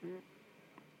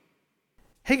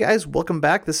Hey guys, welcome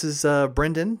back. This is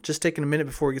Brendan. Just taking a minute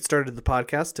before we get started the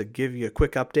podcast to give you a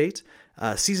quick update.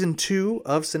 Season 2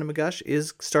 of Cinema Gush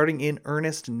is starting in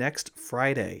earnest next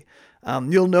Friday.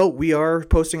 You'll note we are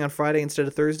posting on Friday instead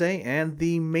of Thursday, and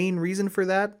the main reason for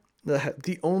that,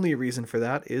 the only reason for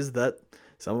that, is that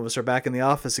some of us are back in the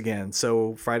office again,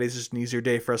 so Friday's just an easier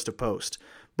day for us to post.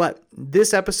 But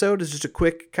this episode is just a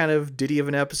quick kind of ditty of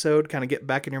an episode, kind of get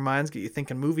back in your minds, get you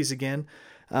thinking movies again.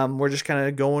 We're just kind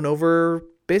of going over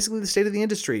basically the state of the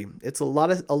industry. It's a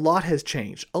lot has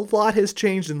changed. A lot has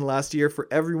changed in the last year for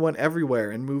everyone everywhere,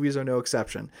 and movies are no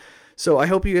exception. So I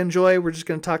hope you enjoy. We're just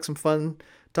going to talk some fun,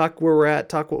 talk where we're at,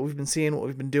 talk what we've been seeing, what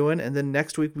we've been doing, and then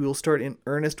next week we will start in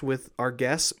earnest with our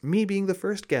guests, me being the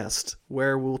first guest,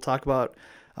 where we'll talk about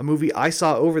a movie I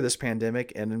saw over this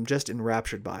pandemic and am just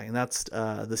enraptured by, and that's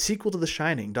the sequel to The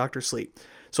Shining, Dr. Sleep.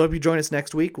 So I hope you join us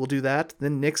next week. We'll do that.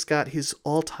 Then Nick's got his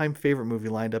all-time favorite movie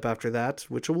lined up after that,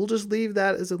 which we'll just leave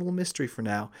that as a little mystery for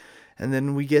now. And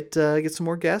then we get some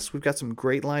more guests. We've got some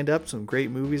great lined up, some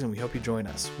great movies, and we hope you join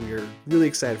us. We are really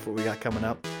excited for what we got coming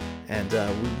up, and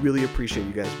we really appreciate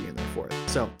you guys being there for it.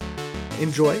 So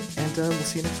enjoy, and we'll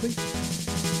see you next week.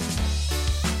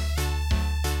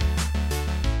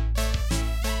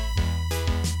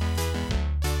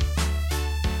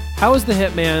 How is the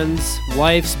hitman's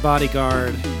wife's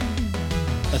bodyguard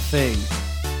a thing?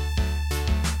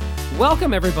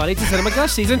 Welcome, everybody, to Cinema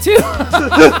Gush Season 2.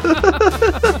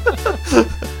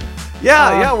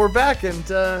 Yeah, we're back and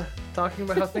talking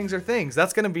about how things are things.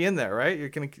 That's going to be in there, right? You're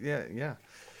going to, yeah.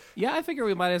 Yeah, I figure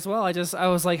we might as well. I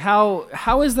was like,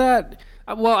 how is that?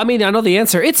 Well, I mean, I know the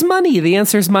answer. It's money. The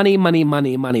answer is money, money,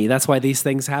 money, money. That's why these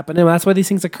things happen, and that's why these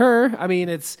things occur. I mean,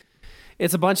 it's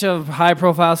a bunch of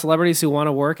high-profile celebrities who want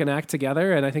to work and act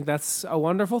together, and I think that's a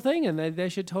wonderful thing, and they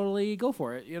should totally go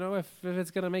for it. You know, if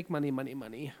it's going to make money, money,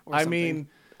 money. Or something. Mean,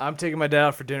 I'm taking my dad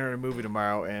out for dinner and a movie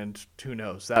tomorrow, and who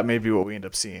knows? That may be what we end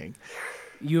up seeing.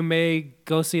 You may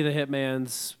go see the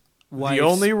hitman's wife. The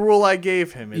only rule I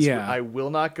gave him is I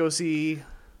will not go see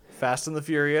Fast and the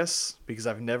Furious because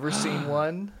I've never seen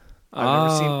one. I've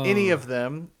never seen any of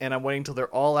them, and I'm waiting till they're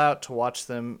all out to watch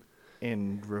them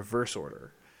in reverse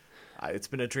order. It's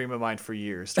been a dream of mine for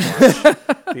years to watch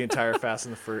the entire Fast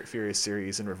and the Furious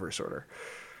series in reverse order.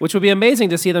 Which would be amazing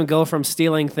to see them go from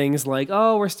stealing things like,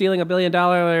 oh, we're stealing $1 billion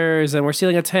and we're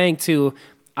stealing a tank to,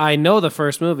 I know the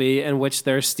first movie in which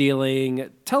they're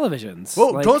stealing televisions.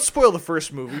 Well, don't spoil the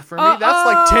first movie for me. That's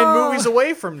like 10 movies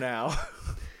away from now.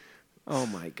 Oh,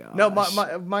 my God. No,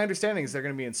 my understanding is they're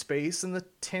going to be in space in the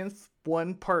 10th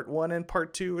part 1 and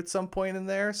part 2 at some point in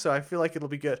there, so I feel like it'll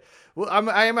be good. Well,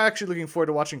 I am actually looking forward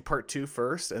to watching part 2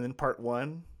 first, and then part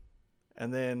 1,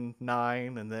 and then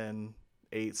 9, and then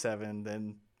 8, 7,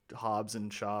 then Hobbs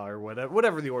and Shaw, or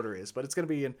whatever the order is, but it's going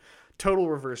to be in total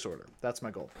reverse order. That's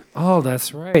my goal. Oh,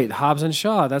 that's right. Hobbs and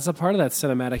Shaw. That's a part of that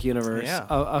cinematic universe. Yeah.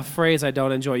 A phrase I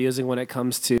don't enjoy using when it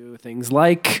comes to things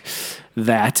like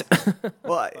that.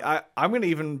 Well, I'm going to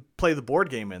even play the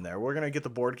board game in there. We're going to get the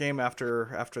board game after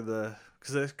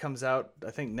because it comes out,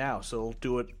 I think, now. So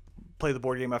we'll play the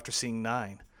board game after seeing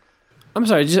 9. I'm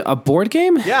sorry, just a board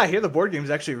game? Yeah, I hear the board game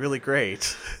is actually really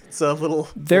great. It's a little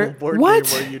board game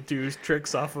where you do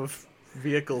tricks off of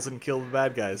vehicles and kill the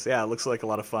bad guys. Yeah, it looks like a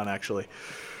lot of fun, actually.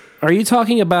 Are you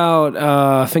talking about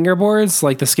fingerboards,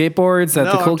 like the skateboards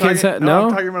that the cool kids have? No,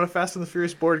 I'm talking about a Fast and the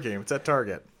Furious board game. It's at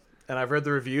Target. And I've read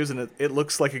the reviews, and it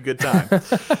looks like a good time.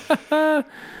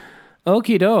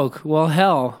 Okie doke. Well,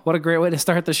 hell, what a great way to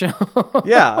start the show.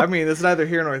 Yeah, I mean, it's neither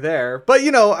here nor there. But,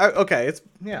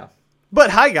 yeah. But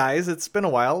hi, guys. It's been a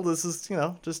while. This is,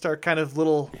 just our kind of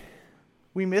little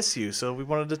we miss you, so we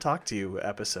wanted to talk to you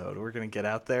episode. We're going to get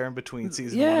out there in between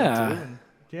season 1 and 2. And,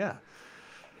 yeah.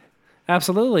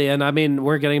 Absolutely. And I mean,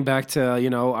 we're getting back to,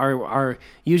 our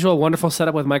usual wonderful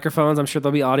setup with microphones. I'm sure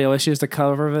there'll be audio issues to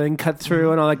cover everything, cut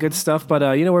through and all that good stuff. But,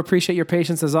 we appreciate your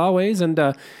patience as always. And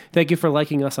thank you for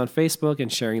liking us on Facebook and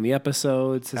sharing the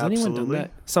episodes. Has anyone done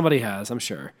that? Somebody has, I'm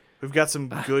sure. We've got some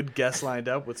good guests lined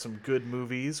up with some good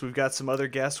movies. We've got some other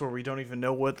guests where we don't even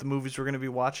know what the movies we're going to be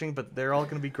watching, but they're all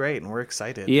going to be great, and we're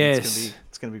excited. Yes.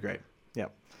 It's going to be great. Yeah.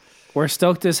 We're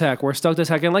stoked as heck.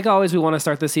 And like always, we want to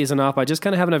start the season off by just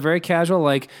kind of having a very casual,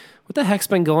 what the heck's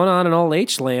been going on in all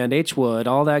H-land, H-Wood,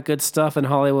 all that good stuff in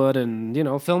Hollywood and,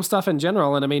 film stuff in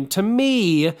general. And I mean, to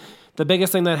me, the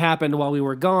biggest thing that happened while we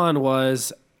were gone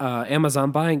was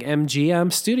Amazon buying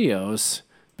MGM Studios.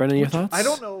 Brendan, your thoughts? I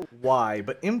don't know why,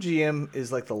 but MGM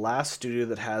is like the last studio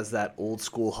that has that old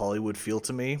school Hollywood feel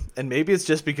to me. And maybe it's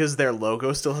just because their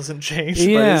logo still hasn't changed,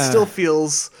 but it still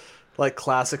feels like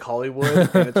classic Hollywood.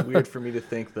 And it's weird for me to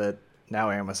think that now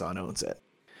Amazon owns it.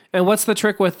 And what's the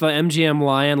trick with the MGM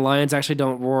lion? Lions actually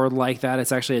don't roar like that.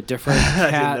 It's actually a different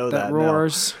cat that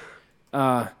roars.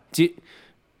 No.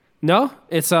 No?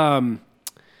 It's oh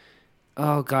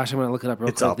gosh, I'm gonna look it up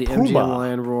real quick. The puma. MGM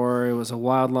lion roar. It was a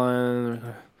wild lion.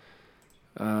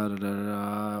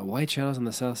 White shadows in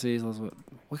the South Seas.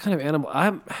 What kind of animal?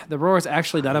 The roar is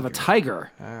actually that of a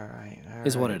tiger. All right.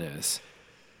 Is what it is.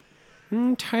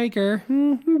 Tiger,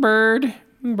 bird.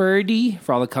 Birdie,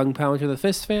 for all the Kung Pao to the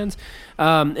Fist fans.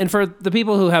 And for the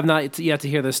people who have not yet to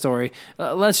hear this story,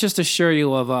 let's just assure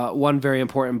you of one very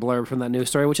important blurb from that news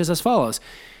story, which is as follows.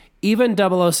 Even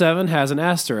 007 has an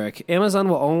asterisk. Amazon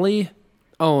will only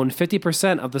own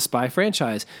 50% of the Spy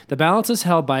franchise. The balance is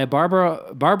held by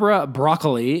Barbara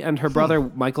Broccoli and her brother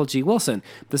Michael G. Wilson.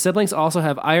 The siblings also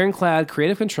have ironclad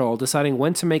creative control, deciding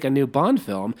when to make a new Bond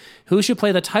film, who should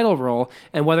play the title role,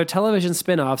 and whether television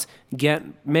spin-offs get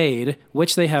made,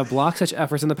 which they have blocked such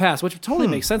efforts in the past, which totally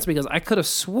makes sense because I could have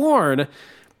sworn,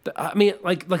 I mean,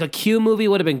 like a Q movie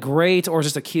would have been great, or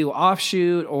just a Q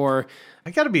offshoot, or... I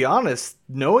gotta be honest,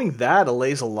 knowing that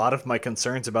allays a lot of my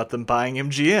concerns about them buying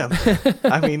MGM.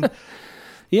 I mean...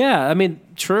 Yeah, I mean,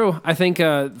 true. I think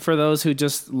for those who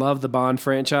just love the Bond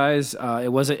franchise,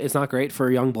 it's not great for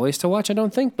young boys to watch, I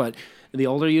don't think, but the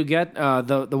older you get,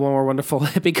 the more wonderful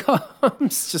it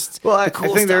becomes. Just well, I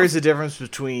cool think there stuff. is a difference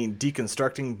between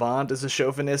deconstructing Bond as a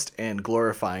chauvinist and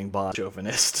glorifying Bond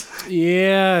chauvinist.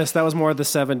 Yes, that was more the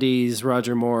 70s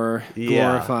Roger Moore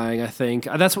glorifying, I think.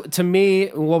 That's, to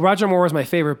me, well, Roger Moore was my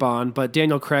favorite Bond, but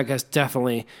Daniel Craig has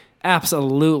definitely,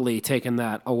 absolutely taken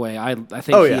that away. I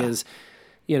think he is...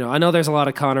 You know, I know there's a lot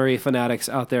of Connery fanatics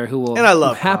out there who will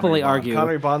happily argue.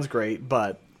 Connery Bond's great,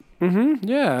 but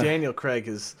Daniel Craig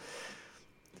has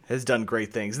done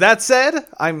great things. That said,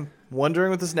 I'm wondering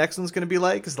what this next one's going to be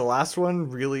like, because the last one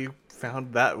really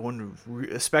found that one...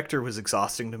 Spectre was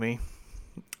exhausting to me.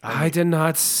 I did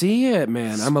not see it,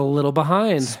 man. I'm a little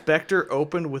behind. Spectre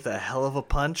opened with a hell of a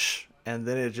punch, and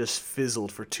then it just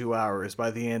fizzled for 2 hours.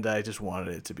 By the end, I just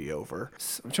wanted it to be over.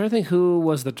 I'm trying to think who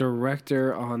was the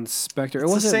director on Spectre. It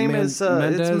wasn't the same as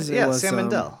Mendes. Sam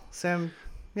Mendes.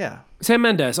 Sam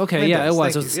Mendes. Okay, Mendes, it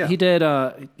was. He did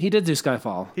do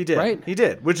Skyfall. He did. Right? He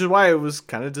did, which is why it was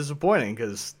kind of disappointing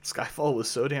because Skyfall was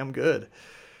so damn good.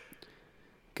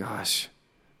 Gosh.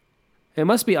 It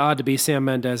must be odd to be Sam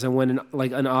Mendes and win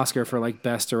an Oscar for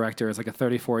best director as a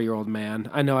 34-year-old man.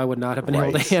 I know I would not have been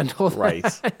able to handle that.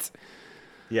 Right.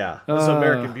 Yeah. It was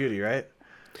American Beauty, right?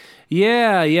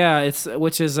 Yeah. It's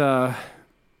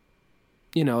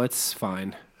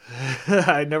fine.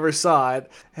 I never saw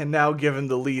it, and now given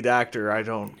the lead actor, I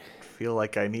don't feel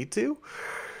like I need to.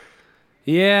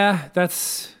 Yeah,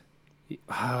 that's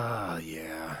right.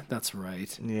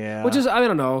 Yeah. Which is, I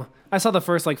don't know. I saw the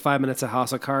first 5 minutes of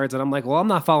House of Cards, and I'm like, well, I'm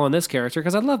not following this character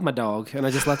because I love my dog, and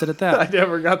I just left it at that. I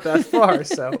never got that far,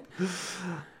 so.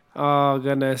 Oh,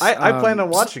 goodness. I plan on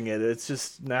watching it. It's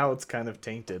just, now it's kind of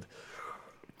tainted.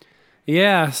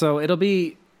 Yeah, so it'll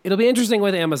be interesting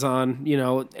with Amazon.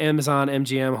 Amazon,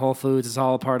 MGM, Whole Foods is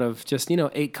all a part of just,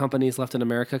 8 companies left in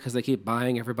America because they keep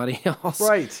buying everybody else.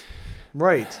 Right.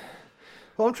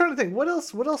 Well, I'm trying to think, what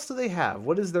else do they have?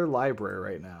 What is their library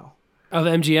right now? Of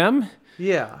MGM?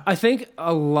 Yeah. I think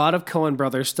a lot of Coen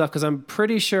Brothers stuff, because I'm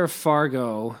pretty sure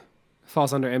Fargo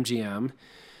falls under MGM.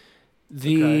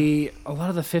 A lot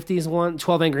of the 50s one,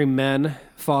 12 Angry Men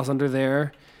falls under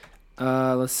there.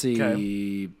 Let's see.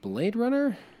 Okay. Blade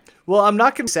Runner? Well, I'm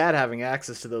not going to be sad having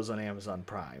access to those on Amazon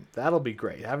Prime. That'll be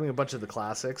great. Having a bunch of the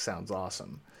classics sounds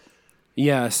awesome.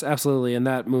 Yes, absolutely. And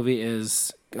that movie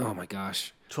is, oh my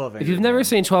gosh. 12 Angry If you've never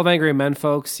seen 12 Angry Men,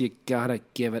 folks, you gotta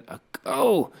give it a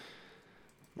go.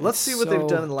 Let's see what they've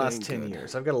done in the last 10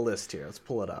 years. I've got a list here. Let's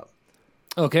pull it up.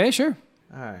 Okay, sure.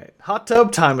 All right. Hot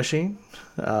Tub Time Machine.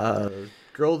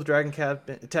 Girl with the Dragon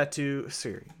Tattoo.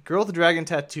 Sorry. Girl with the Dragon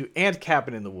Tattoo and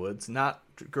Cabin in the Woods, not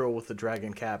Girl with the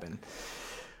Dragon Cabin.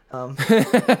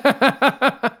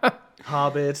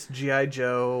 Hobbit, G.I.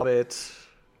 Joe, Hobbit,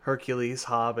 Hercules,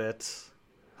 Hobbit,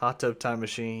 Hot Tub Time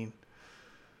Machine,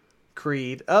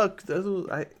 Creed. Oh,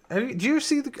 did you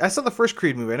see? I saw the first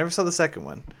Creed movie. I never saw the second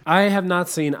one. I have not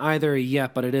seen either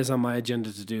yet, but it is on my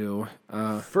agenda to do.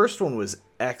 First one was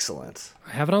excellent.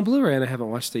 I have it on Blu-ray and I haven't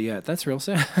watched it yet. That's real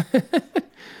sad.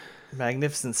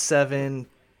 Magnificent Seven.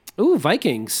 Ooh,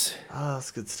 Vikings. Oh,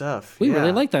 that's good stuff. We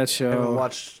really like that show. I haven't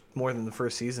watched more than the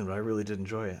first season, but I really did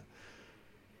enjoy it.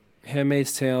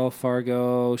 Handmaid's Tale,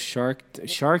 Fargo, Shark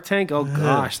Tank. Oh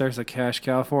gosh, there's a cash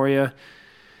cow for you.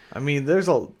 I mean, there's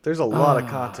a lot of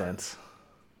content.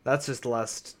 That's just the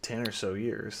last 10 or so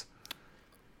years.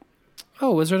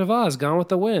 Oh, Wizard of Oz, Gone with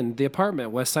the Wind, The Apartment,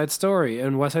 West Side Story,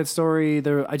 and West Side Story.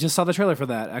 I just saw the trailer for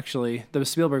that. Actually, the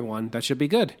Spielberg one. That should be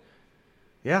good.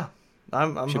 Yeah,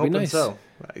 I'm Should be hoping nice. so.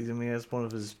 I mean, it's one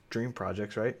of his dream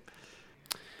projects, right?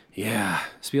 Yeah,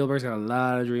 Spielberg's got a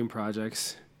lot of dream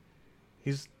projects.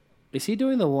 He's Is he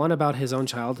doing the one about his own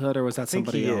childhood, or was that I think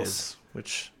somebody he else? is,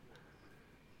 which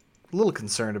a little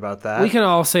concerned about that. We can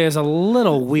all say is a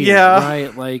little weird, Yeah.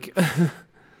 right? Like,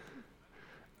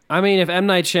 I mean, if M.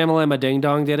 Night Shyamalan Ding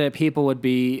Dong did it, people would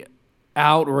be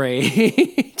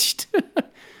outraged.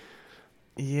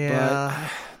 Yeah.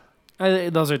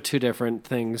 Those are two different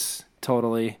things,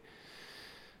 totally.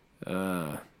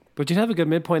 But you'd have a good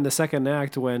midpoint in the second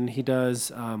act when he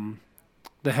does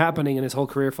The Happening and his whole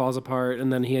career falls apart,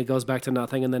 and then he goes back to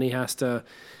nothing, and then he has to,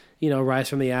 rise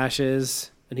from the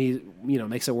ashes, and he,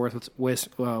 makes it worst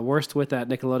with that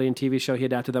Nickelodeon TV show he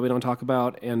adapted that we don't talk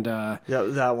about, and Yeah,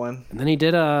 that one. and then he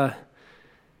did what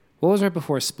was right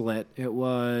before Split? It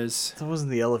was That wasn't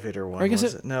the elevator one, Or I guess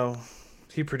was it? No.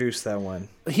 He produced that one.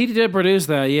 he did produce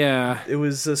that, yeah. It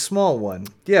was a small one.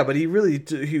 Yeah, but he really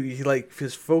he like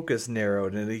his focus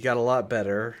narrowed and he got a lot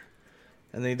better.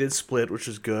 And then he did Split, which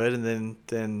was good, and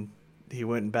then he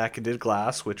went back and did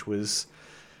Glass, which was,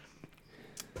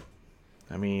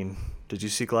 I mean, did you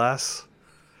see Glass?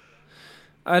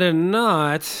 I did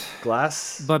not,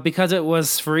 Glass? but because it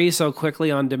was free so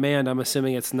quickly on demand, I'm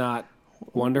assuming it's not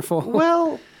wonderful.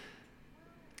 Well,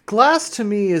 Glass to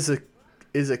me is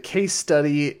a case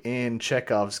study in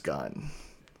Chekhov's gun.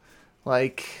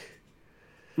 Like,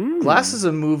 Glass is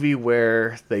a movie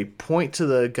where they point to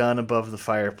the gun above the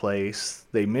fireplace.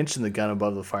 They mention the gun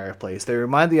above the fireplace. They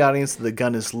remind the audience that the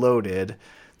gun is loaded.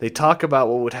 They talk about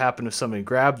what would happen if somebody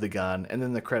grabbed the gun, and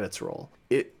then the credits roll.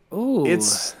 Ooh.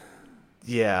 It's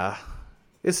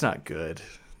not good.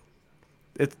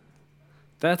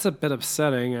 That's a bit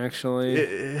upsetting,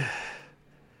 actually.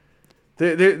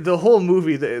 The whole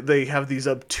movie, they have these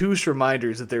obtuse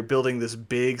reminders that they're building this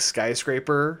big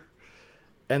skyscraper,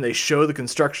 and they show the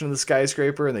construction of the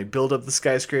skyscraper, and they build up the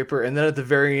skyscraper, and then at the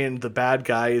very end, the bad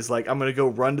guy is like, I'm going to go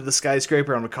run to the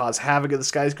skyscraper, I'm going to cause havoc at the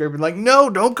skyscraper, and like, no,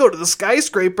 don't go to the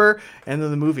skyscraper, and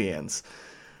then the movie ends.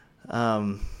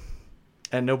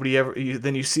 And nobody ever,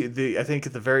 then you see, I think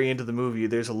at the very end of the movie,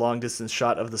 there's a long distance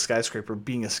shot of the skyscraper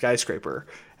being a skyscraper,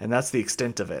 and that's the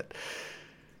extent of it.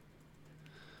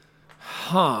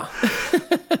 Huh.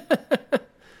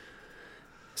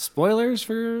 Spoilers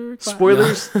for...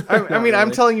 Spoilers? No. I mean, Not I'm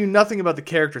really. telling you nothing about the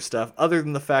character stuff other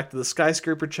than the fact that the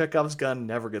skyscraper Chekhov's gun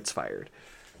never gets fired.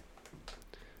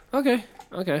 Okay.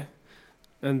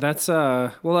 And that's,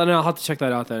 well, then I'll have to check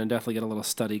that out then and definitely get a little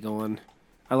study going.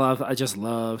 I just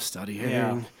love studying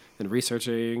and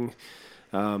researching.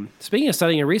 Speaking of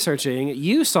studying and researching,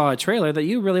 you saw a trailer that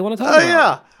you really want to talk Oh, about.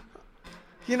 yeah.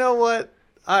 You know what?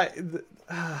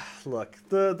 Look,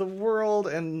 the world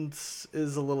is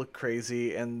a little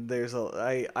crazy, and there's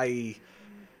I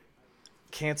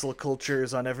cancel culture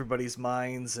is on everybody's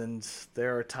minds, and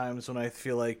there are times when I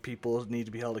feel like people need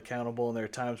to be held accountable, and there are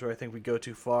times where I think we go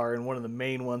too far, and one of the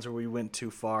main ones where we went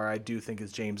too far, I do think,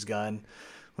 is James Gunn.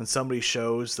 When somebody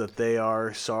shows that they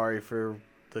are sorry for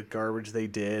the garbage they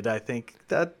did, I think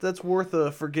that's worth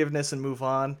a forgiveness and move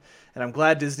on, and I'm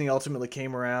glad Disney ultimately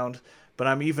came around. But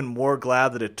I'm even more glad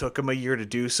that it took him a year to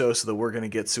do so that we're going to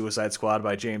get Suicide Squad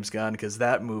by James Gunn, because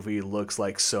that movie looks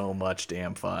like so much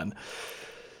damn fun.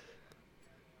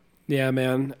 Yeah,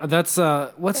 man. That's,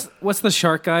 what's the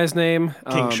shark guy's name?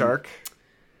 King Shark.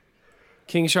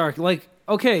 King Shark. Like,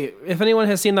 okay, if anyone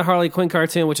has seen the Harley Quinn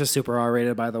cartoon, which is super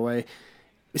R-rated, by the way,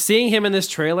 seeing him in this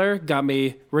trailer got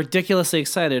me ridiculously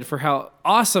excited for how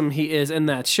awesome he is in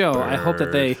that show. I hope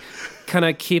that they kind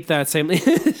of keep that same...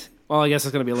 Well, I guess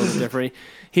it's going to be a little bit different.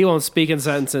 He won't speak in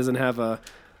sentences and have an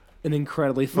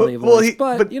incredibly funny voice.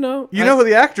 But you know who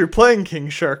the actor playing King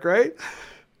Shark, right?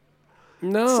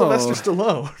 No. Sylvester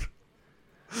Stallone.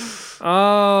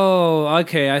 Oh,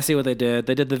 okay. I see what they did.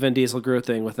 They did the Vin Diesel Groot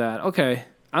thing with that. Okay.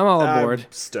 I'm all aboard.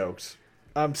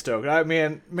 I'm stoked. I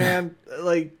man,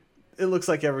 like, it looks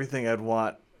like everything I'd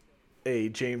want a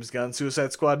James Gunn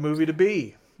Suicide Squad movie to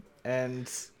be.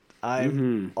 And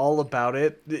I'm all about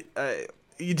it.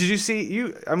 Did you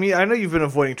see I mean, I know you've been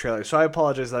avoiding trailers, so I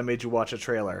apologize that I made you watch a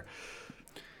trailer.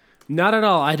 Not at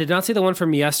all. I did not see the one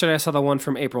from yesterday. I saw the one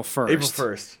from April 1st. April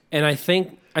 1st. And I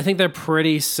think they're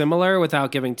pretty similar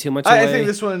without giving too much away. I think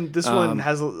this one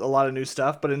has a lot of new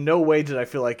stuff, but in no way did I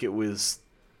feel like it was,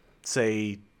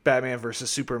 say, Batman versus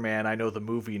Superman. I know the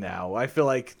movie now. I feel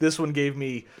like this one gave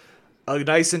me a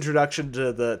nice introduction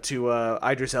to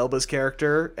Idris Elba's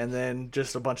character, and then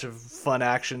just a bunch of fun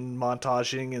action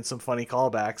montaging and some funny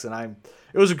callbacks. And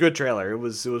it was a good trailer. It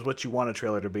was what you want a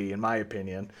trailer to be, in my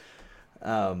opinion.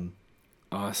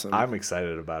 Awesome. I'm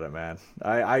excited about it, man.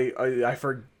 I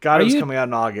forgot it was coming out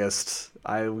in August.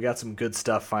 We got some good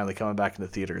stuff finally coming back into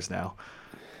theaters now.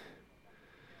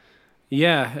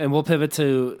 Yeah, and we'll pivot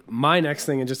to my next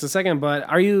thing in just a second. But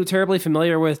are you terribly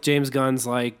familiar with James Gunn's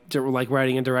like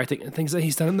writing and directing and things that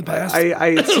he's done in the past?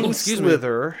 I seen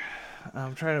Slither.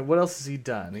 I'm trying to. What else has he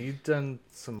done? He's done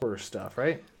some horror stuff,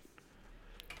 right?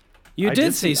 You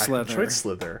did see Slither. I enjoyed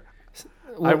Slither.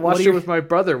 I watched it with my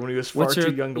brother when he was far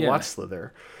too young to watch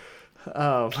Slither.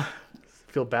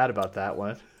 Feel bad about that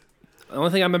one. The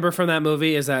only thing I remember from that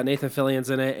movie is that Nathan Fillion's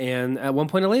in it, and at one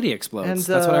point a lady explodes. And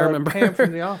that's what I remember. Pam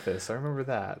from The Office. I remember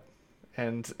that.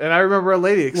 And I remember a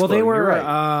lady exploding. Well, they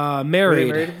were married. Were they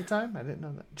married at the time? I didn't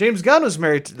know that. James Gunn was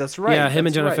married. That's right. Yeah, him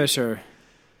and Jenna Fisher.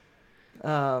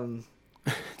 I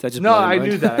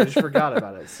knew that. I just forgot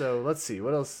about it. So let's see.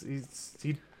 What else?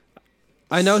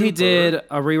 I know he did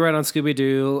a rewrite on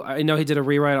Scooby-Doo. I know he did a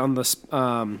rewrite on the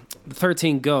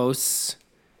 13 Ghosts,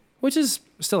 which is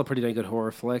still a pretty dang good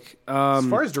horror flick. As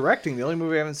far as directing, the only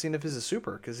movie I haven't seen of his is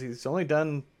Super, because he's only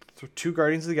done 2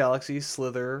 Guardians of the Galaxy,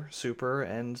 Slither, Super,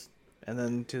 and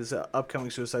then his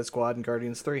upcoming Suicide Squad and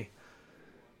Guardians 3.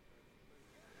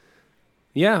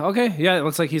 Yeah, okay. Yeah, it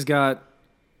looks like he's got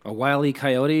a Wile E.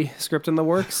 Coyote script in the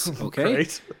works. Okay.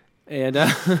 Great. And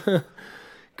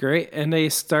great. And a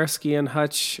Starsky and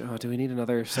Hutch. Oh, do we need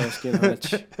another Starsky and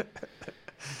Hutch?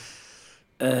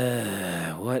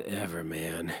 Whatever,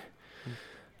 man.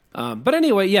 But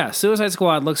anyway, yeah, Suicide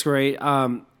Squad looks great.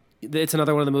 It's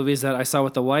another one of the movies that I saw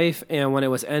with the wife, and when it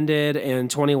was ended and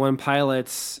 21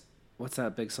 Pilots, what's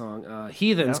that big song?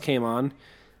 Heathens came on,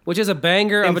 which is a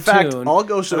banger of a tune. In fact, I'll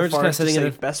go so far as to say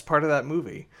the best part of that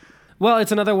movie. Well,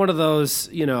 it's another one of those,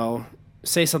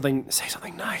 say something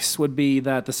nice would be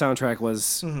that the soundtrack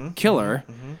was killer.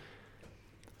 Mm-hmm.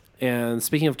 And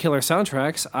speaking of killer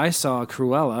soundtracks, I saw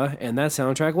Cruella, and that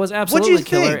soundtrack was absolutely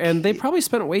killer. And they probably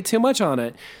spent way too much on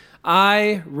it.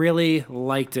 I really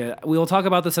liked it. We will talk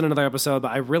about this in another episode,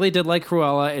 but I really did like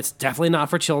Cruella. It's definitely not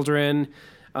for children.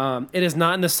 It is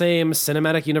not in the same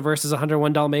cinematic universe as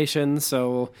 101 Dalmatians,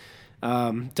 so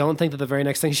don't think that the very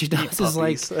next thing she does is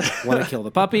like want to kill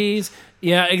the puppies.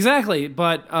 Yeah, exactly.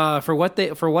 But for what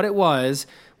it was,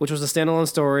 which was a standalone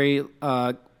story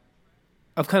of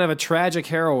kind of a tragic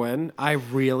heroine, I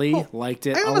really liked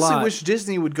it a lot. I honestly wish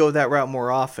Disney would go that route more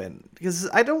often, because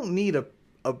I don't need a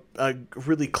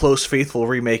really close, faithful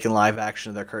remake in live action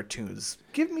of their cartoons.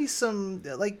 Give me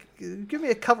give me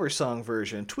a cover song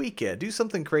version, tweak it, do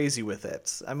something crazy with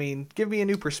it. I mean, give me a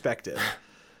new perspective.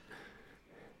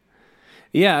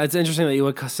 Yeah, it's interesting that you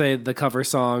would say the cover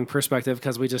song perspective,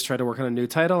 because we just tried to work on a new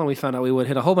title and we found out we would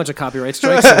hit a whole bunch of copyright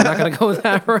strikes, so we're not going to go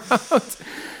that route.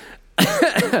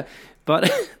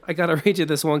 But I got to read you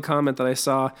this one comment that I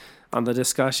saw on the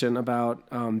discussion about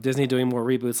Disney doing more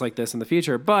reboots like this in the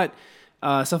future. But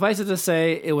suffice it to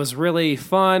say, it was really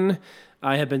fun.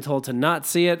 I have been told to not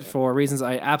see it for reasons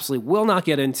I absolutely will not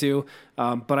get into,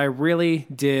 but I really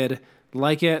did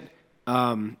like it.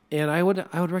 And I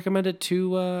would recommend it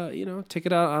to take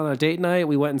it out on a date night.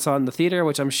 We went and saw it in the theater,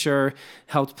 which I'm sure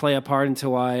helped play a part into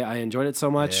why I enjoyed it so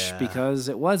much, because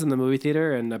it was in the movie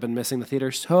theater, and I've been missing the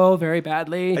theater so very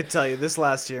badly. I tell you, this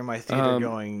last year my theater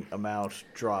going amount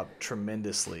dropped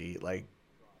tremendously, like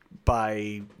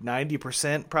by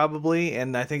 90% probably,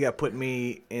 and I think that put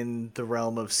me in the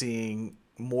realm of seeing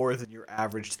more than your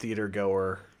average theater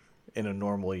goer in a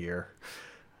normal year.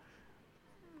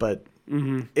 But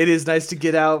it is nice to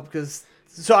get out, because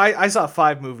I saw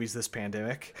 5 movies this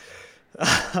pandemic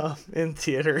in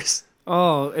theaters.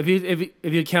 Oh, if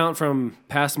you count from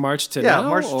past March to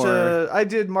now, I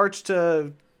did March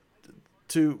to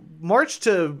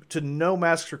no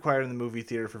masks required in the movie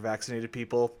theater for vaccinated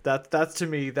people. That's to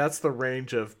me, that's the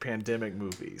range of pandemic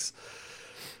movies.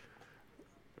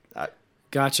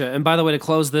 Gotcha. And by the way, to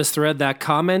close this thread, that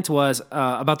comment was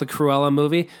about the Cruella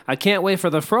movie. I can't wait for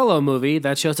the Frollo movie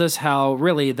that shows us how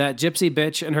really that gypsy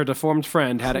bitch and her deformed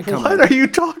friend had it coming. What are you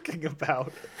talking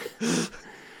about?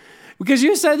 Because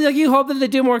you said you hope that they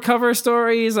do more cover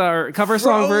stories or cover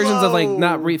song versions of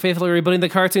not faithfully rebooting the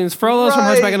cartoons. Frollo's from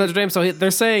Hunchback of Notre Dame, so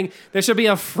they're saying there should be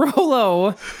a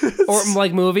Frollo or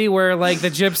movie where the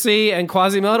gypsy and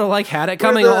Quasimodo had it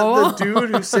coming all along. The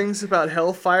dude who sings about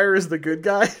hellfire is the good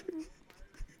guy.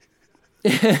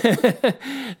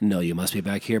 No, you must be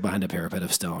back here behind a parapet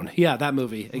of stone. Yeah, that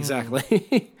movie,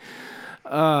 exactly.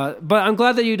 But I'm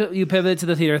glad that you pivoted to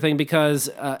the theater thing,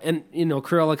 because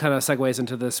Cruella kind of segues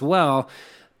into this well.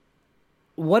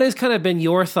 what has kind of been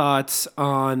your thoughts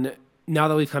on, now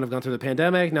that we've kind of gone through the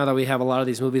pandemic, now that we have a lot of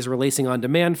these movies releasing on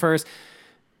demand first,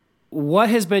 what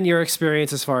has been your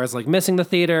experience as far as like missing the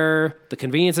theater, the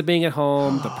convenience of being at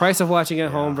home, the price of watching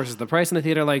at home versus the price in the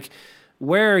theater? Like,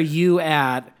 where are you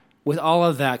at with all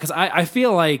of that? Because I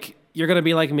feel like you're going to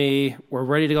be like me. We're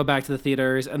ready to go back to the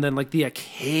theaters, and then like the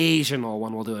occasional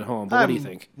one we'll do at home. But what do you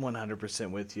think?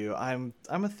 100% with you. I'm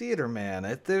a theater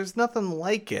man. There's nothing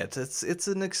like it. It's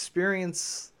an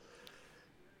experience,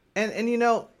 and you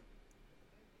know,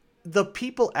 the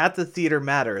people at the theater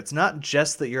matter. It's not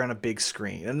just that you're on a big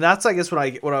screen, and that's I guess what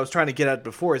I was trying to get at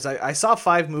before is I saw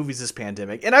 5 movies this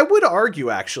pandemic, and I would argue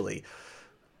actually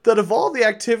that of all the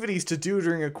activities to do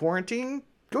during a quarantine,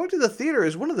 going to the theater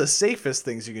is one of the safest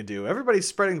things you can do. Everybody's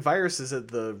spreading viruses at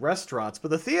the restaurants,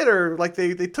 but the theater, like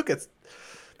they took it,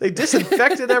 they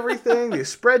disinfected everything, they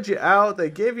spread you out, they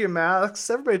gave you masks.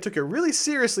 Everybody took it really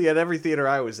seriously at every theater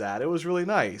I was at. It was really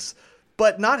nice.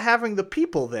 But not having the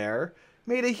people there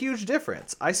made a huge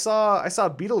difference. I saw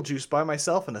Beetlejuice by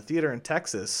myself in a theater in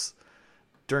Texas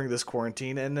during this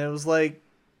quarantine, and it was like,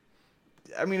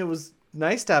 I mean, it was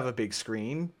nice to have a big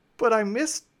screen, but I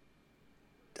was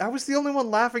the only one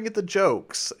laughing at the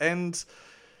jokes, and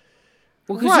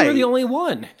well, because you're the only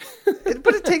one.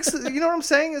 But it takes, you know what I'm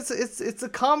saying? It's a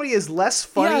comedy is less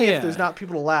funny if there's not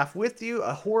people to laugh with you.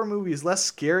 A horror movie is less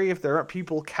scary if there aren't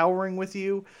people cowering with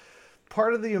you.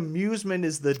 Part of the amusement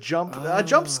is the jump. A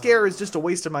jump scare is just a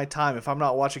waste of my time if I'm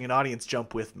not watching an audience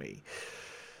jump with me.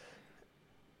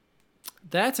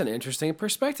 That's an interesting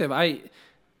perspective. I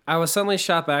was suddenly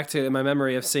shot back to my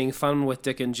memory of seeing Fun with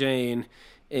Dick and Jane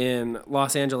in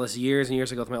Los Angeles years and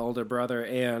years ago with my older brother,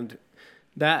 and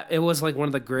that it was like one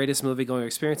of the greatest movie-going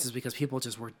experiences because people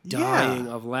just were dying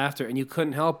of laughter, and you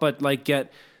couldn't help but like get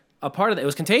a part of it. It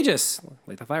was contagious,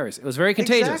 like the virus. It was very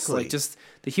contagious, like just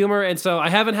the humor. And so I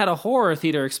haven't had a horror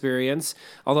theater experience,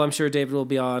 although I'm sure David will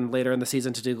be on later in the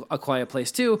season to do A Quiet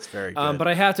Place too. It's very good. But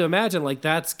I have to imagine like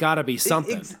that's got to be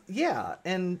something.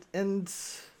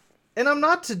 And I'm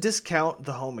not to discount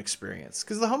the home experience,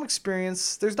 because the home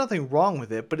experience, there's nothing wrong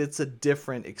with it, but it's a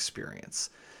different experience.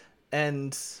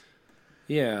 And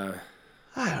yeah,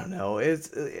 I don't know.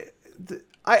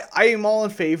 I am all in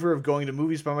favor of going to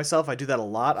movies by myself. I do that a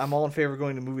lot. I'm all in favor of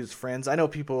going to movies with friends. I know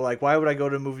people are like, why would I go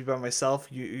to a movie by myself?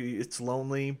 It's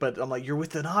lonely. But I'm like, you're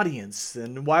with an audience.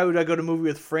 And why would I go to a movie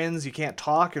with friends? You can't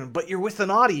talk, but you're with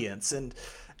an audience. And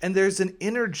there's an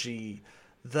energy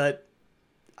that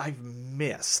I've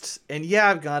missed. And yeah,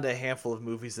 I've gone to a handful of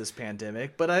movies this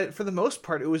pandemic, but for the most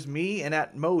part, it was me and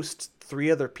at most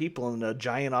 3 other people in a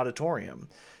giant auditorium.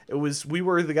 We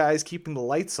were the guys keeping the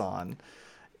lights on,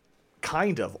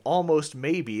 kind of, almost,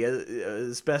 maybe,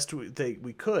 as best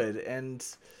we could, and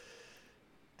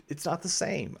it's not the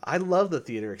same. I love the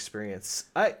theater experience.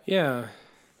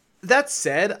 That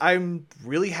said, I'm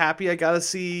really happy I got to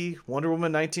see Wonder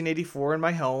Woman 1984 in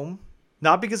my home.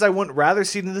 Not because I wouldn't rather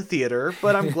see it in the theater,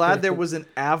 but I'm glad there was an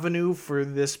avenue for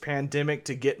this pandemic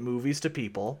to get movies to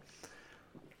people.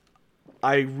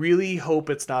 I really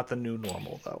hope it's not the new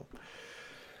normal, though.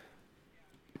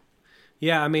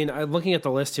 Yeah, I mean, I'm looking at the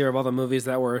list here of all the movies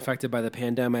that were affected by the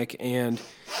pandemic, and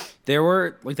there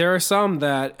are some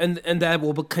that, and that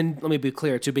will let me be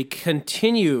clear, to be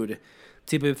continued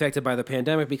to be affected by the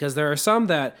pandemic, because there are some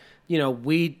that, you know,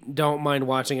 we don't mind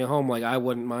watching at home. Like, I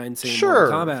wouldn't mind seeing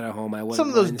Mortal Kombat at home. I wouldn't some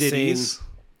of those mind ditties.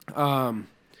 Some of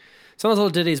those little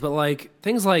ditties, but like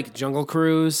things like Jungle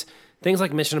Cruise, things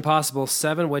like Mission Impossible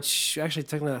 7, which actually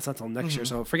technically that's not till next year,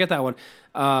 so forget that one.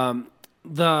 I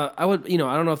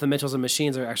don't know if the Mitchells and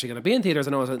Machines are actually going to be in theaters.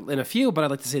 I know it's in a few, but I'd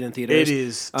like to see it in theaters. It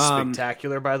is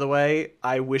spectacular, by the way.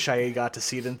 I wish I got to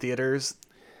see it in theaters.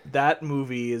 That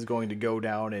movie is going to go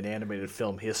down in animated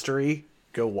film history.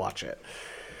 Go watch it.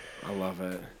 I love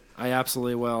it. I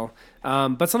absolutely will.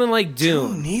 But something like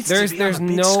Dune, there's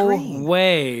no screen.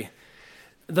 way.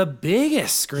 The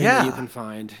biggest screen that you can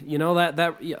find, you know,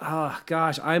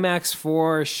 IMAX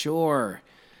for sure.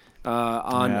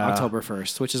 On October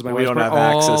 1st, which is my we wife's don't have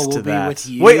birthday. access we'll to be that. With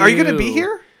you. Wait, are you going to be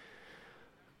here?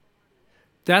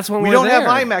 That's when we we're don't there.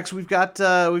 have IMAX. We've got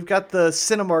the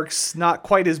Cinemarks, not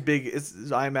quite as big as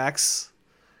IMAX.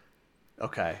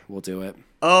 Okay, we'll do it.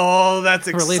 Oh, that's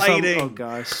exciting! Oh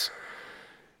gosh.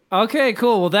 Okay,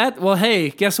 cool. Well, hey,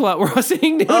 guess what? We're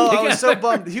seeing Dune together. I was so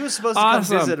bummed. He was supposed to come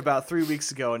visit about 3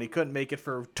 weeks ago, and he couldn't make it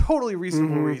for totally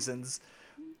reasonable reasons.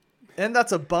 And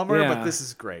that's a bummer, but this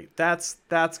is great. That's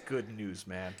good news,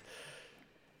 man.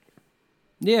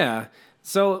 Yeah.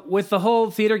 So with the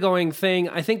whole theater going thing,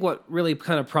 I think what really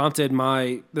kind of prompted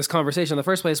this conversation in the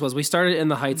first place was we started in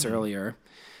the Heights earlier,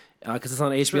 because it's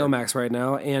on HBO Max right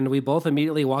now. And we both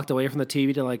immediately walked away from the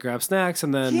TV to like grab snacks,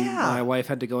 and then my wife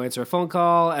had to go answer a phone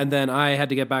call, and then I had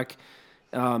to get back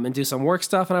and do some work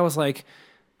stuff. And I was like,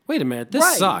 wait a minute,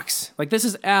 this sucks. Like, this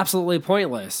is absolutely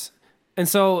pointless. And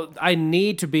so I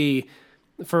need to be,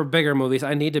 for bigger movies,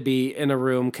 I need to be in a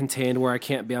room contained where I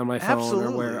can't be on my phone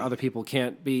or where other people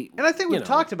can't be. And I think we've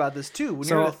talked about this too. When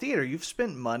you're in a theater, you've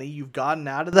spent money, you've gotten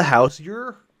out of the house,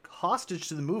 you're hostage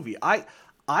to the movie.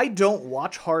 I don't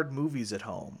watch hard movies at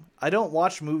home. I don't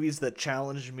watch movies that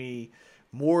challenge me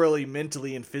morally,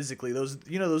 mentally, and physically.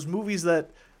 Those movies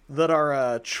that are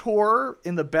a chore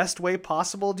in the best way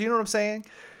possible. Do you know what I'm saying?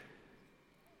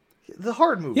 The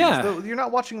hard movies. Yeah. You're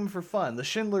not watching them for fun. The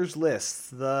Schindler's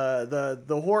List,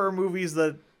 the horror movies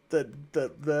that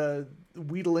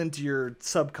wheedle into your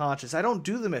subconscious. I don't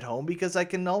do them at home because I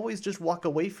can always just walk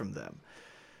away from them.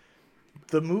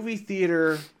 The movie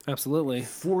theater absolutely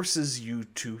forces you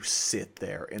to sit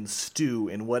there and stew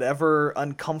in whatever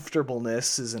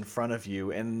uncomfortableness is in front of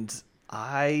you, and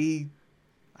I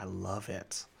love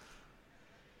it.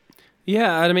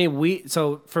 Yeah, I mean,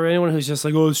 so for anyone who's just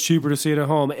like, oh, it's cheaper to see it at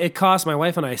home, it cost my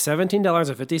wife and I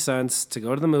 $17.50 to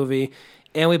go to the movie,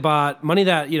 and we bought money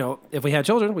that, if we had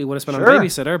children, we would have spent on a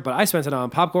babysitter, but I spent it on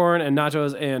popcorn and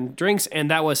nachos and drinks,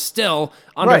 and that was still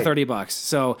under $30.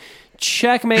 So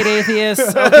checkmate,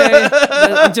 atheists. Okay,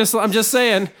 I'm just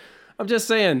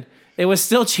saying, it was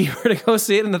still cheaper to go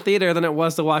see it in the theater than it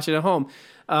was to watch it at home.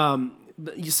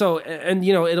 So, and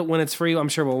when it's free, I'm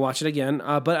sure we'll watch it again.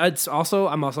 But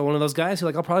I'm also one of those guys who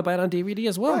I'll probably buy it on DVD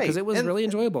as well because it was really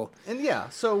enjoyable. And yeah,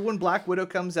 so when Black Widow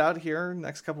comes out here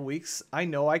next couple weeks, I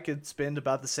know I could spend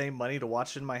about the same money to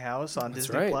watch it in my house on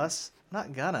Disney Plus.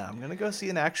 I'm gonna go see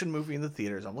an action movie in the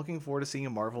theaters. I'm looking forward to seeing a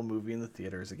Marvel movie in the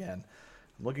theaters again.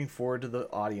 I'm looking forward to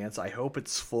the audience. I hope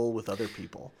it's full with other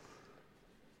people.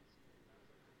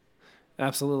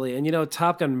 Absolutely. And,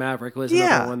 Top Gun Maverick was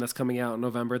another one that's coming out in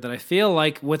November that I feel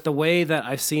like with the way that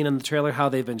I've seen in the trailer how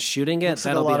they've been shooting it,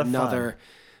 that'll be another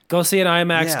go see an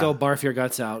IMAX, go barf your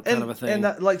guts out kind of a thing.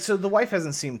 And so the wife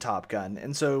hasn't seen Top Gun,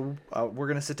 and so we're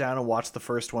going to sit down and watch the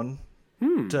first one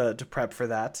to prep for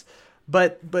that.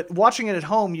 But watching it at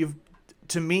home, you've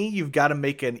got to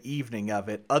make an evening of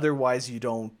it. Otherwise, you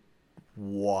don't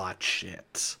watch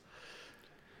it.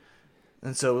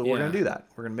 And so we're going to do that.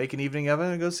 We're going to make an evening of it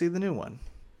and go see the new one.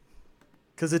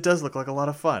 Because it does look like a lot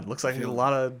of fun. Looks like a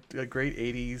lot of great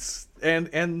 80s. And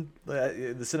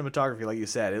the cinematography, like you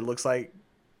said, it looks like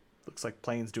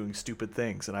planes doing stupid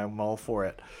things, and I'm all for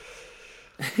it.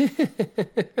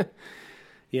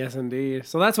 Yes, indeed.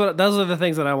 So those are the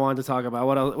things that I wanted to talk about.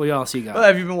 What else you got?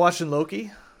 Have you been watching Loki?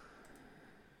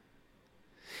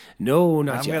 No,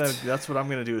 not yet. That's what I'm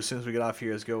going to do as soon as we get off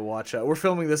here is go watch. We're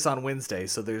filming this on Wednesday,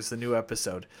 so there's the new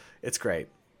episode. It's great.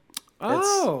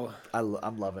 Oh.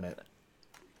 I'm loving it.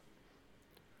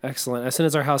 Excellent. As soon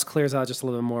as our house clears out just a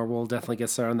little bit more, we'll definitely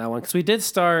get started on that one. Because we did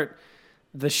start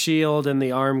the Shield and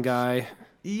the Arm Guy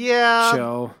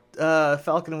show.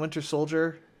 Falcon and Winter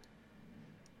Soldier.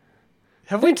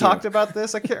 Have we talked about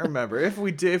this? I can't remember. If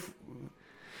we did...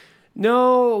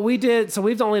 No, we did. So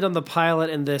we've only done the pilot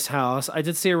in this house. I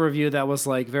did see a review that was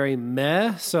very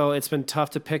meh, so it's been tough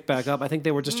to pick back up. I think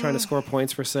they were just trying to score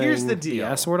points for saying Here's the deal.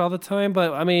 S word all the time,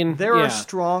 but I mean, there are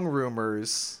strong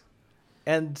rumors,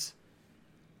 and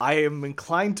I am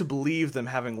inclined to believe them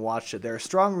having watched it. There are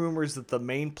strong rumors that the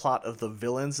main plot of the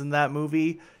villains in that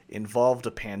movie involved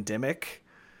a pandemic,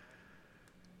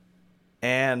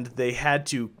 and they had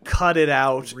to cut it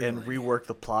out and rework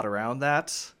the plot around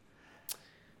that.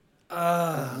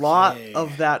 A lot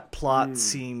of that plot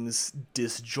seems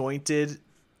disjointed,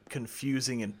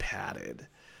 confusing, and padded.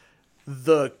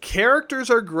 The characters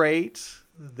are great.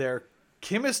 Their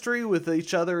chemistry with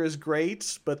each other is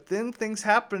great. But then things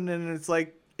happen and it's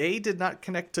like A did not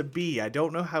connect to B. I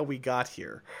don't know how we got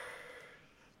here.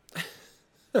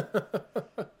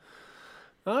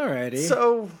 Alrighty.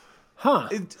 So...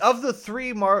 Of the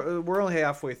three, we're only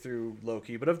halfway through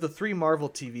Loki, but of the three Marvel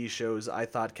TV shows, I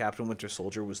thought Captain Winter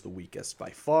Soldier was the weakest by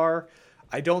far.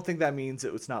 I don't think that means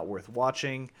it was not worth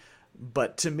watching,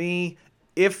 but to me,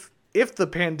 if the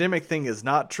pandemic thing is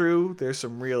not true, there are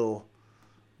some real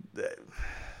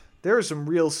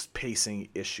pacing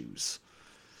issues.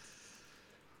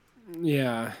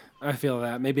 Yeah, I feel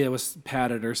that. Maybe it was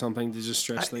padded or something to just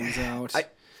stretch things out.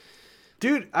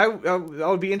 Dude, I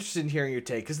would be interested in hearing your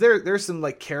take, because there's some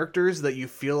characters that you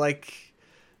feel like...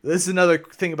 This is another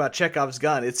thing about Chekhov's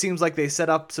gun. It seems like they set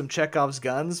up some Chekhov's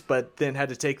guns, but then had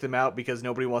to take them out because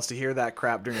nobody wants to hear that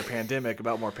crap during a pandemic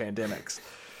about more pandemics.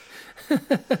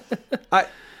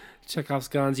 Chekhov's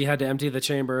guns. You had to empty the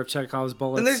chamber of Chekhov's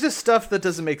bullets. And there's just stuff that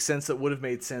doesn't make sense that would have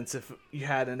made sense if you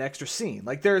had an extra scene.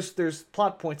 Like there's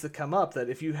plot points that come up that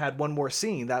if you had one more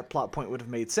scene, that plot point would have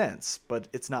made sense, but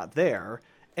it's not there.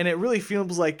 And it really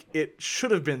feels like it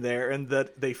should have been there, and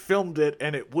that they filmed it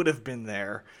and it would have been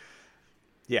there.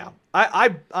 Yeah,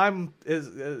 I'm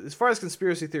as far as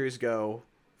conspiracy theories go,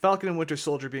 Falcon and Winter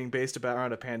Soldier being based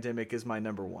around a pandemic is my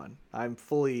number one. I'm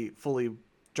fully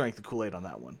drank the Kool-Aid on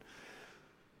that one.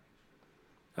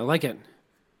 I like it.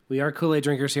 We are Kool-Aid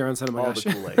drinkers here on Cinema All Gush.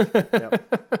 the Kool-Aid.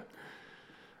 Yep.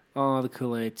 Oh, the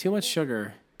Kool-Aid. Too much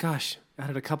sugar. Gosh,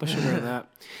 added a cup of sugar to that.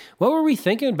 What were we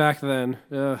thinking back then?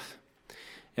 Ugh.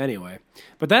 Anyway,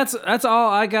 but that's all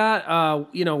I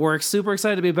got. We're super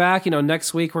excited to be back.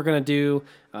 Next week we're going to do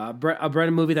a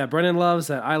Brennan movie that Brennan loves,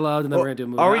 that I loved, and then we're going to do a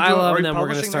movie that I love, and then we're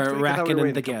going to start racking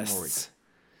in the guests.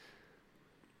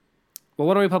 Well,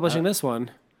 when are we publishing this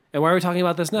one? And why are we talking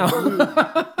about this now?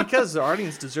 Because the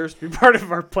audience deserves to be part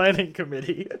of our planning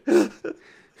committee.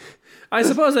 I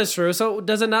suppose that's true. So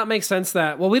does it not make sense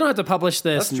that, well, we don't have to publish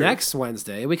this next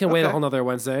Wednesday. We can wait a whole nother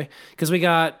Wednesday because we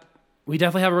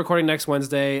definitely have a recording next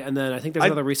Wednesday, and then I think there's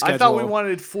another reschedule. I thought we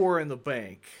wanted 4 in the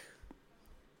bank.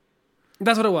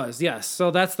 That's what it was, yes.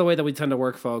 So that's the way that we tend to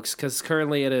work, folks, because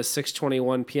currently it is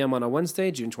 6:21 p.m. on a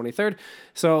Wednesday, June 23rd.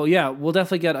 So, yeah, we'll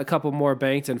definitely get a couple more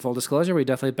banked in full disclosure. We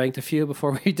definitely banked a few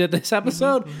before we did this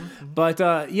episode. But,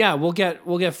 we'll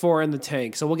get 4 in the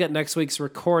tank. So we'll get next week's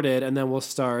recorded, and then we'll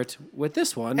start with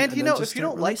this one. And if you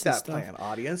don't like that plan,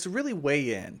 audience, really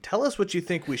weigh in. Tell us what you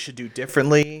think we should do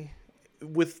differently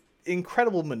with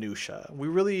incredible minutia. We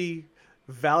really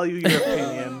value your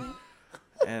opinion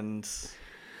and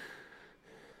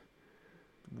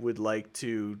would like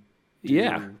to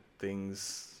do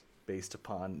things based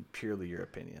upon purely your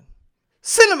opinion.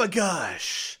 Cinema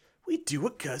Gush! We do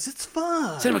it because it's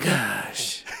fun. Cinema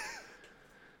Gush!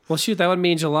 Well, shoot, that would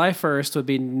mean July 1st would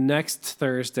be next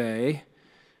Thursday.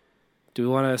 Do we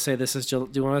want to say do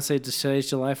you want to say today's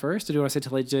July 1st, or do you want to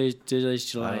say today's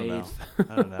July 8th?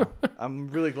 I don't know. I'm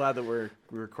really glad that we're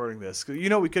recording this.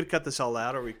 We could cut this all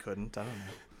out, or we couldn't. I don't know.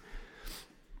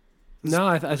 No,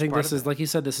 I think this is, like you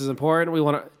said, this is important. We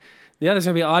want to, there's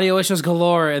going to be audio issues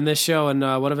galore in this show, and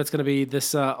one of it's going to be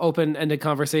this open-ended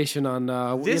conversation on,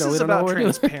 this is about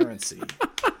transparency.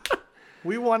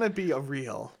 We want to be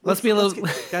real. Let's get real for a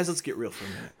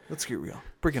minute. Let's get real.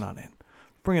 Bring it on in.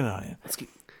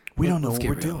 We don't know what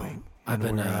we're doing.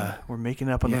 We're making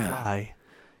up on the fly,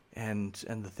 and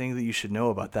the thing that you should know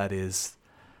about that is,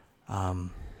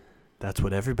 that's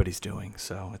what everybody's doing,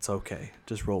 so it's okay.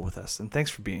 Just roll with us. And thanks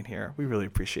for being here. We really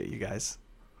appreciate you guys.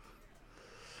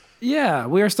 Yeah,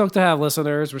 we are stoked to have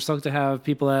listeners. We're stoked to have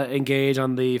people that engage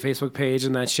on the Facebook page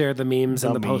and that share the memes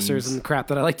and the posters and crap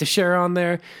that I like to share on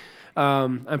there.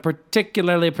 I'm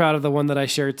particularly proud of the one that I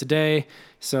shared today,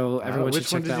 so everyone should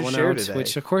check that one out. Today?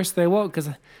 Which, of course, they won't, because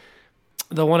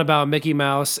the one about Mickey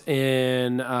Mouse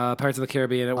in Pirates of the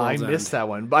Caribbean at World's End. I missed that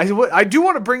one. But I do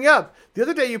want to bring up, the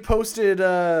other day you posted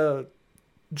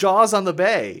Jaws on the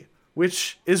Bay,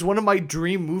 which is one of my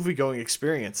dream movie-going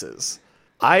experiences.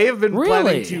 I have been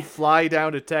planning to fly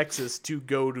down to Texas to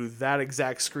go to that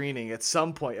exact screening at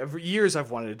some point. For years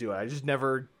I've wanted to do it. I just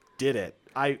never did it.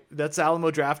 That's the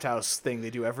Alamo Drafthouse thing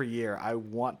they do every year. I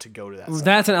want to go to that.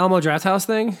 That's an Alamo Drafthouse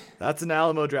thing? That's an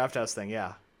Alamo Drafthouse thing,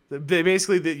 yeah.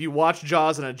 Basically, you watch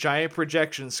Jaws on a giant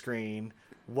projection screen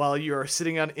while you're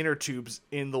sitting on inner tubes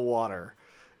in the water.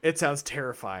 It sounds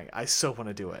terrifying. I so want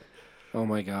to do it. Oh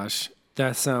my gosh.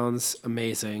 That sounds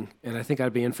amazing. And I think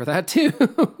I'd be in for that too.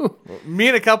 Me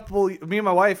and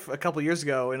my wife a couple years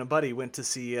ago and a buddy went to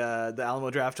see the Alamo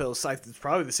Drafthouse. It's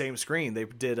probably the same screen. They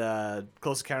did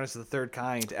Close Encounters of the Third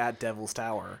Kind at Devil's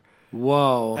Tower.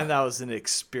 Whoa. And that was an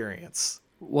experience.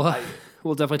 Well,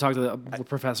 we'll definitely talk to the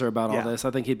professor about all this.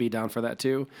 I think he'd be down for that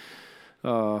too.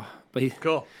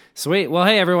 Cool. Sweet. Well,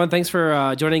 hey, everyone. Thanks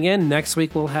for joining in. Next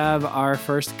week, we'll have our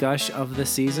first gush of the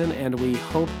season, and we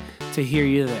hope to hear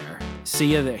you there.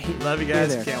 See you there. Love you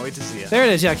guys. Can't wait to see you. There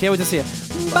it is. Yeah, can't wait to see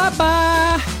you.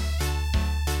 Bye-bye.